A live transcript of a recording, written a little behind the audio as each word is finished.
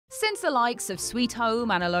Since the likes of Sweet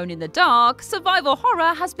Home and Alone in the Dark, survival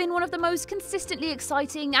horror has been one of the most consistently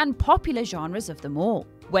exciting and popular genres of them all.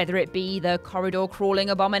 Whether it be the corridor-crawling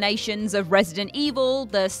abominations of Resident Evil,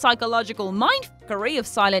 the psychological mindfuckery of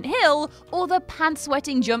Silent Hill, or the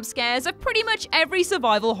pants-sweating jump scares of pretty much every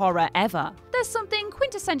survival horror ever, there's something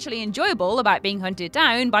quintessentially enjoyable about being hunted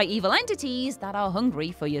down by evil entities that are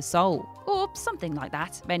hungry for your soul. Or something like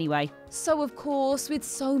that, anyway. So of course, with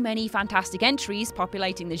so many fantastic entries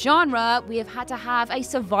populating the genre, we have had to have a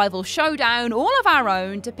survival showdown all of our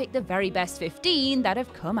own to pick the very best 15 that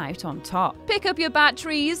have come out on top. Pick up your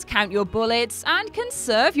batteries, count your bullets, and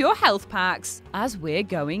conserve your health packs, as we're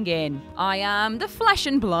going in. I am the flesh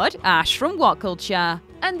and blood Ash from What Culture,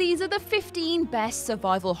 and these are the 15 best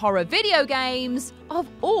survival horror video games of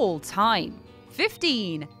all time.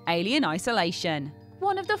 15. Alien Isolation.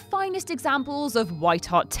 One of the finest examples of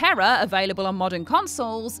white-hot terror available on modern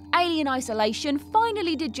consoles, Alien Isolation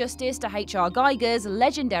finally did justice to H.R. Geiger's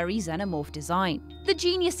legendary xenomorph design. The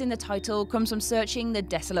genius in the title comes from searching the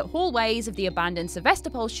desolate hallways of the abandoned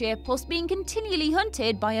Sevastopol ship whilst being continually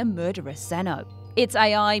hunted by a murderous xeno. Its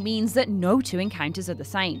AI means that no two encounters are the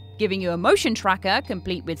same, giving you a motion tracker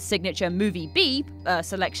complete with signature movie beep, a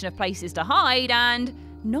selection of places to hide, and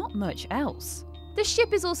not much else. The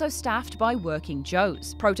ship is also staffed by working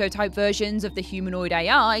Joes, prototype versions of the humanoid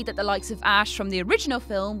AI that the likes of Ash from the original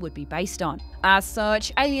film would be based on. As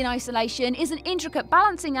such, Alien Isolation is an intricate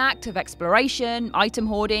balancing act of exploration, item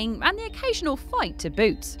hoarding, and the occasional fight to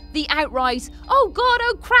boot. The outright, "oh god,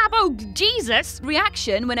 oh crap, oh Jesus"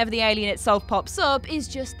 reaction whenever the alien itself pops up is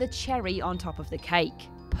just the cherry on top of the cake.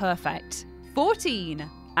 Perfect. 14.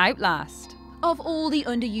 Outlast. Of all the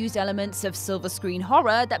underused elements of silver screen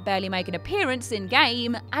horror that barely make an appearance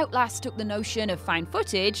in-game, Outlast took the notion of found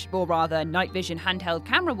footage, or rather night vision handheld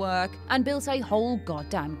camera work, and built a whole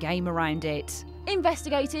goddamn game around it.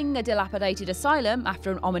 Investigating a dilapidated asylum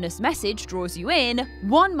after an ominous message draws you in,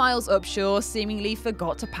 1 mile upshore seemingly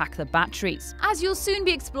forgot to pack the batteries, as you'll soon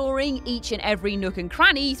be exploring each and every nook and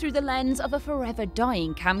cranny through the lens of a forever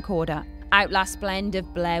dying camcorder. Outlast's blend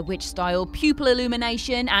of Blair Witch-style pupil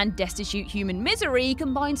illumination and destitute human misery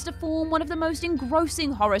combines to form one of the most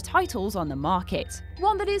engrossing horror titles on the market.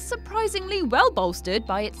 One that is surprisingly well bolstered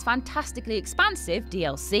by its fantastically expansive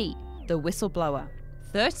DLC, The Whistleblower.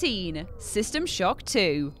 13. System Shock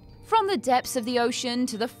 2. From the depths of the ocean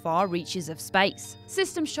to the far reaches of space,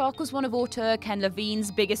 System Shock was one of auteur Ken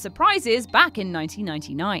Levine's biggest surprises back in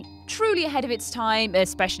 1999. Truly ahead of its time,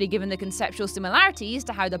 especially given the conceptual similarities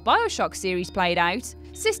to how the BioShock series played out,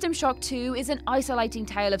 System Shock 2 is an isolating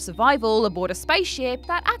tale of survival aboard a spaceship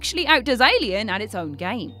that actually outdoes Alien at its own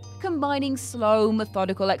game. Combining slow,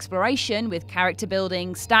 methodical exploration with character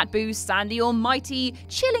building, stat boosts, and the almighty,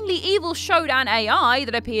 chillingly evil showdown AI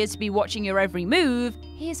that appears to be watching your every move,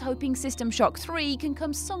 here's hoping System Shock 3 can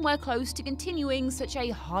come somewhere close to continuing such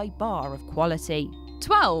a high bar of quality.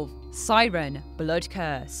 12. Siren: Blood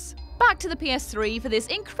Curse. Back to the PS3 for this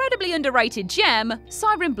incredibly underrated gem,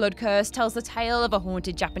 Siren: Blood Curse tells the tale of a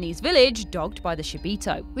haunted Japanese village dogged by the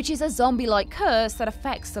Shibito, which is a zombie-like curse that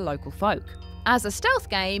affects the local folk. As a stealth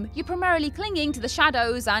game, you're primarily clinging to the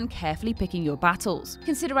shadows and carefully picking your battles,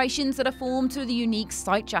 considerations that are formed through the unique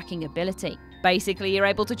sight-jacking ability. Basically, you're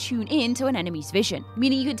able to tune in to an enemy's vision,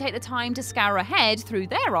 meaning you can take the time to scour ahead through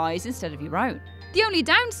their eyes instead of your own. The only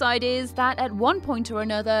downside is that at one point or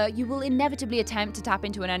another, you will inevitably attempt to tap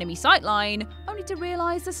into an enemy sightline, only to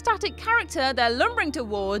realise the static character they're lumbering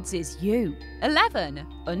towards is you. 11.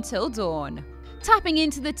 Until Dawn. Tapping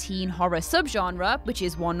into the teen horror subgenre, which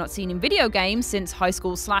is one not seen in video games since high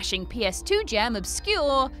school slashing PS2 gem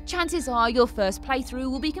Obscure, chances are your first playthrough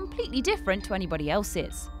will be completely different to anybody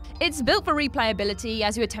else's. It's built for replayability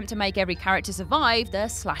as you attempt to make every character survive the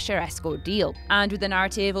slasher-esque ordeal, and with the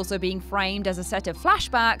narrative also being framed as a set of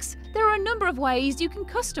flashbacks, there are a number of ways you can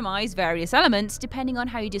customize various elements depending on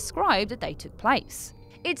how you describe that they took place.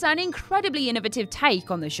 It's an incredibly innovative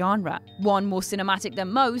take on the genre, one more cinematic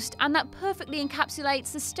than most, and that perfectly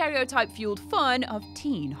encapsulates the stereotype-fueled fun of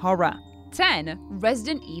teen horror. 10.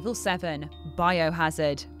 Resident Evil 7: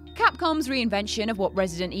 Biohazard. Capcom's reinvention of what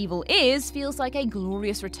Resident Evil is feels like a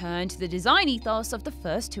glorious return to the design ethos of the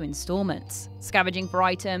first two installments. Scavenging for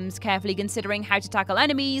items, carefully considering how to tackle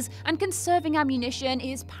enemies, and conserving ammunition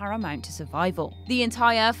is paramount to survival. The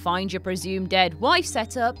entire find your presumed dead wife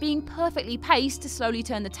setup being perfectly paced to slowly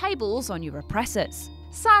turn the tables on your oppressors.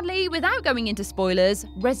 Sadly, without going into spoilers,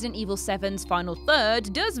 Resident Evil 7's final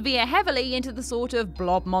third does veer heavily into the sort of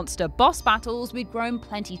blob monster boss battles we'd grown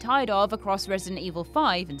plenty tired of across Resident Evil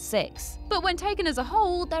 5 and 6. But when taken as a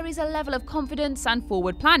whole, there is a level of confidence and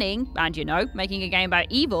forward planning, and making a game about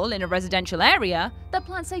evil in a residential area, that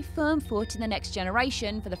plants a firm foot in the next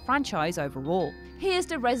generation for the franchise overall. Here's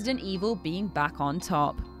to Resident Evil being back on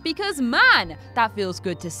top. Because man, that feels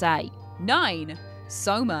good to say. 9.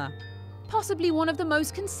 Soma. Possibly one of the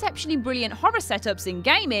most conceptually brilliant horror setups in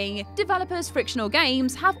gaming, developers Frictional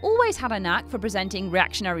Games have always had a knack for presenting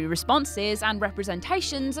reactionary responses and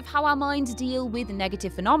representations of how our minds deal with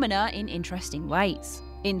negative phenomena in interesting ways.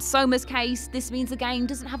 In Soma's case, this means the game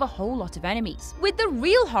doesn't have a whole lot of enemies, with the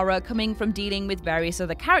real horror coming from dealing with various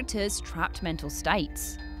other characters' trapped mental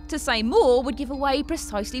states. To say more would give away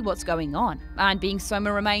precisely what's going on, and being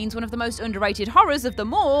Soma remains one of the most underrated horrors of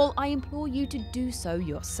them all, I implore you to do so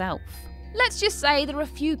yourself. Let's just say there are a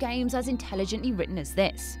few games as intelligently written as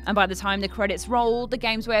this, and by the time the credits roll, the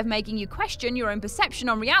game's way of making you question your own perception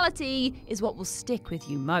on reality is what will stick with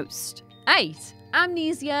you most. 8.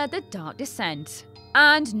 Amnesia: The Dark Descent.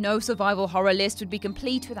 And no survival horror list would be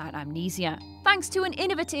complete without Amnesia. Thanks to an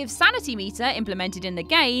innovative sanity meter implemented in the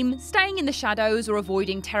game, staying in the shadows or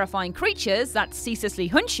avoiding terrifying creatures that ceaselessly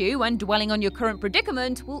hunt you and dwelling on your current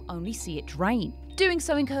predicament will only see it drain. Doing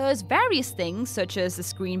so incurs various things such as the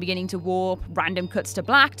screen beginning to warp, random cuts to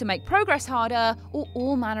black to make progress harder, or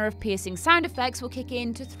all manner of piercing sound effects will kick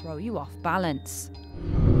in to throw you off balance.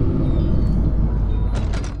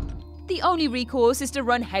 The only recourse is to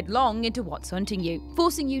run headlong into what's hunting you,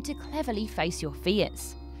 forcing you to cleverly face your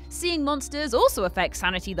fears. Seeing monsters also affects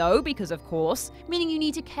sanity though, because of course, meaning you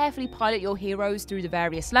need to carefully pilot your heroes through the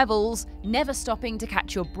various levels, never stopping to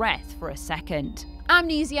catch your breath for a second.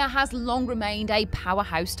 Amnesia has long remained a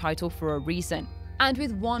powerhouse title for a reason, and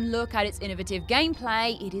with one look at its innovative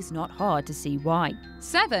gameplay, it is not hard to see why.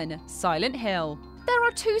 7. Silent Hill. There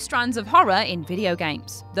are two strands of horror in video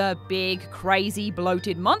games: the big, crazy,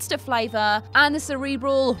 bloated monster flavour, and the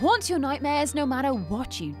cerebral, haunts your nightmares no matter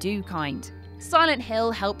what you do kind. Silent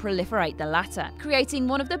Hill helped proliferate the latter, creating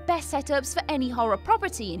one of the best setups for any horror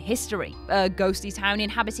property in history, a ghostly town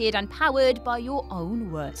inhabited and powered by your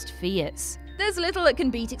own worst fears. There's little that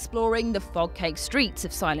can beat exploring the fog-caked streets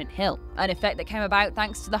of Silent Hill, an effect that came about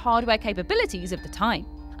thanks to the hardware capabilities of the time.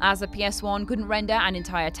 As the PS1 couldn't render an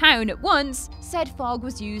entire town at once, said fog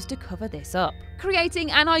was used to cover this up, creating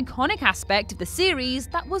an iconic aspect of the series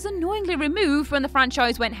that was annoyingly removed when the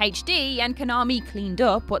franchise went HD and Konami cleaned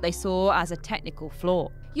up what they saw as a technical flaw.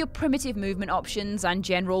 Your primitive movement options and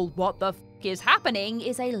general what the f is happening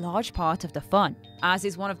is a large part of the fun, as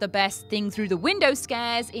is one of the best thing through the window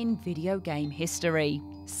scares in video game history.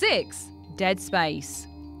 6. Dead Space.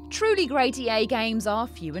 Truly great EA games are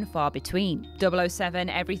few and far between. 007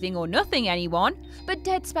 Everything or Nothing anyone, but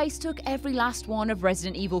Dead Space took every last one of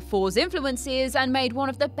Resident Evil 4's influences and made one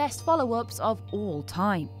of the best follow-ups of all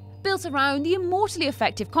time. Built around the immortally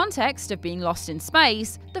effective context of being lost in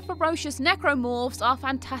space, the ferocious necromorphs are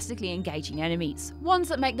fantastically engaging enemies, ones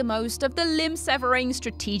that make the most of the limb-severing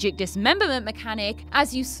strategic dismemberment mechanic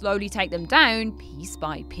as you slowly take them down piece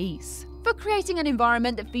by piece. For creating an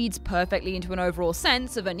environment that feeds perfectly into an overall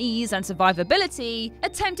sense of unease and survivability,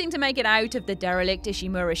 attempting to make it out of the derelict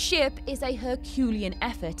Ishimura ship is a Herculean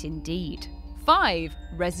effort indeed. 5.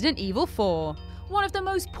 Resident Evil 4. One of the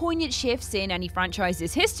most poignant shifts in any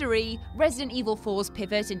franchise's history, Resident Evil 4's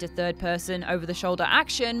pivot into third-person, over-the-shoulder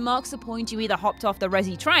action marks the point you either hopped off the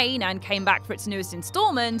Resi train and came back for its newest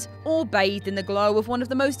installment, or bathed in the glow of one of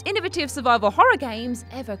the most innovative survival horror games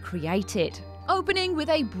ever created. Opening with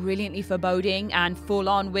a brilliantly foreboding and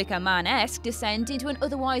full-on Wicker Man-esque descent into an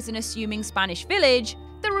otherwise unassuming Spanish village,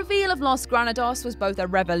 the reveal of Los Granados was both a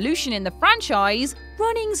revolution in the franchise,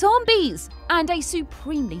 running zombies, and a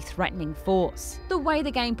supremely threatening force. The way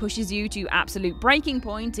the game pushes you to absolute breaking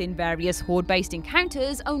point in various horde-based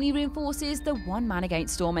encounters only reinforces the one man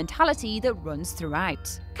against all mentality that runs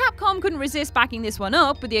throughout. Capcom couldn't resist backing this one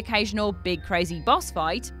up with the occasional big crazy boss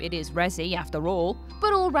fight, it is Resi after all,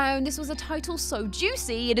 but all round this was a title so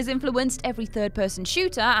juicy it has influenced every third-person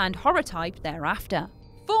shooter and horror type thereafter.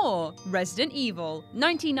 4. Resident Evil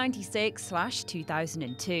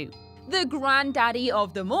 1996/2002. The granddaddy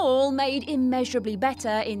of them all, made immeasurably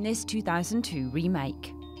better in this 2002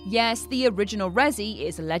 remake. Yes, the original Resi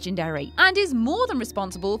is legendary, and is more than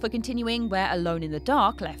responsible for continuing where Alone in the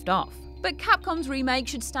Dark left off. But Capcom's remake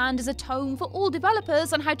should stand as a tone for all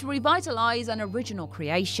developers on how to revitalise an original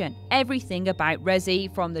creation. Everything about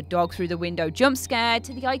Resi, from the dog through the window jump scare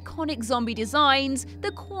to the iconic zombie designs,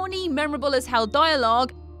 the corny, memorable as hell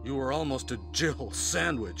dialogue, You were almost a Jill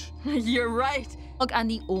sandwich. You're right. And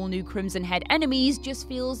the all-new Crimson Head enemies just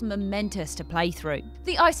feels momentous to play through.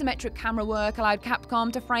 The isometric camera work allowed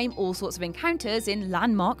Capcom to frame all sorts of encounters in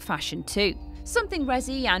landmark fashion too. Something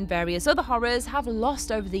Resi and various other horrors have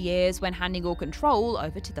lost over the years when handing all control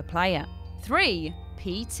over to the player. 3.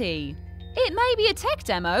 PT. It may be a tech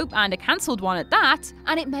demo, and a cancelled one at that,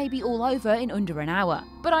 and it may be all over in under an hour.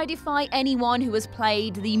 But I defy anyone who has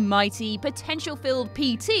played the mighty, potential-filled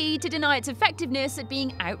PT to deny its effectiveness at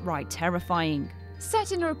being outright terrifying.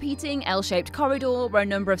 Set in a repeating L-shaped corridor where a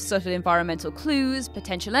number of subtle environmental clues,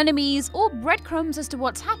 potential enemies, or breadcrumbs as to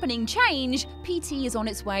what's happening change, PT is on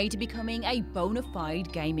its way to becoming a bona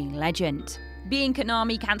fide gaming legend. Being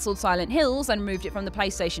Konami cancelled Silent Hills and removed it from the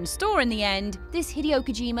PlayStation Store in the end, this Hideo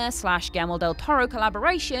Kojima / Guillermo del Toro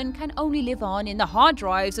collaboration can only live on in the hard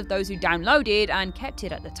drives of those who downloaded and kept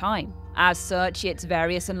it at the time. As such, its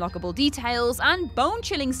various unlockable details and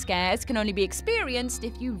bone-chilling scares can only be experienced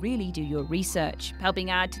if you really do your research,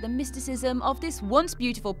 helping add to the mysticism of this once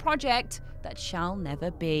beautiful project that shall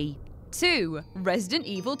never be. 2. Resident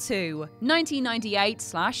Evil 2,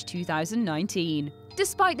 1998/2019.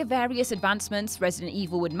 Despite the various advancements Resident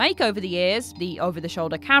Evil would make over the years, the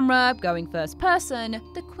over-the-shoulder camera, going first person,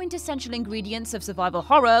 the quintessential ingredients of survival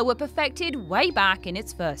horror were perfected way back in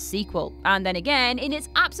its first sequel, and then again in its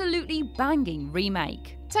absolutely banging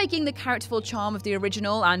remake. Taking the characterful charm of the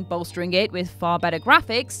original and bolstering it with far better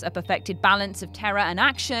graphics, a perfected balance of terror and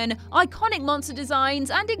action, iconic monster designs,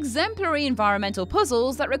 and exemplary environmental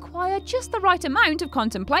puzzles that require just the right amount of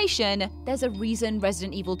contemplation, there's a reason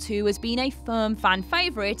Resident Evil 2 has been a firm fan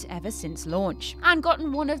favourite ever since launch, and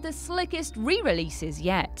gotten one of the slickest re-releases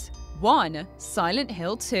yet. 1. Silent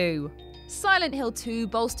Hill 2. Silent Hill 2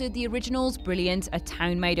 bolstered the original's brilliant A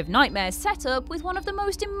Town Made of Nightmares setup with one of the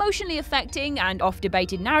most emotionally affecting and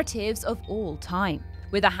oft-debated narratives of all time.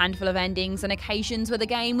 With a handful of endings and occasions where the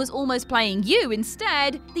game was almost playing you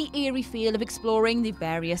instead, the eerie feel of exploring the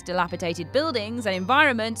various dilapidated buildings and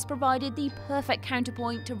environments provided the perfect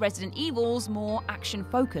counterpoint to Resident Evil's more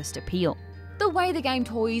action-focused appeal. The way the game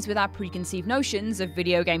toys with our preconceived notions of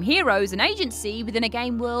video game heroes and agency within a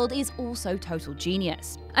game world is also total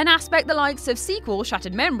genius, an aspect the likes of sequel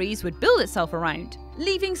Shattered Memories would build itself around,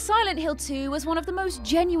 leaving Silent Hill 2 as one of the most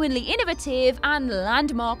genuinely innovative and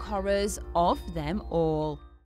landmark horrors of them all.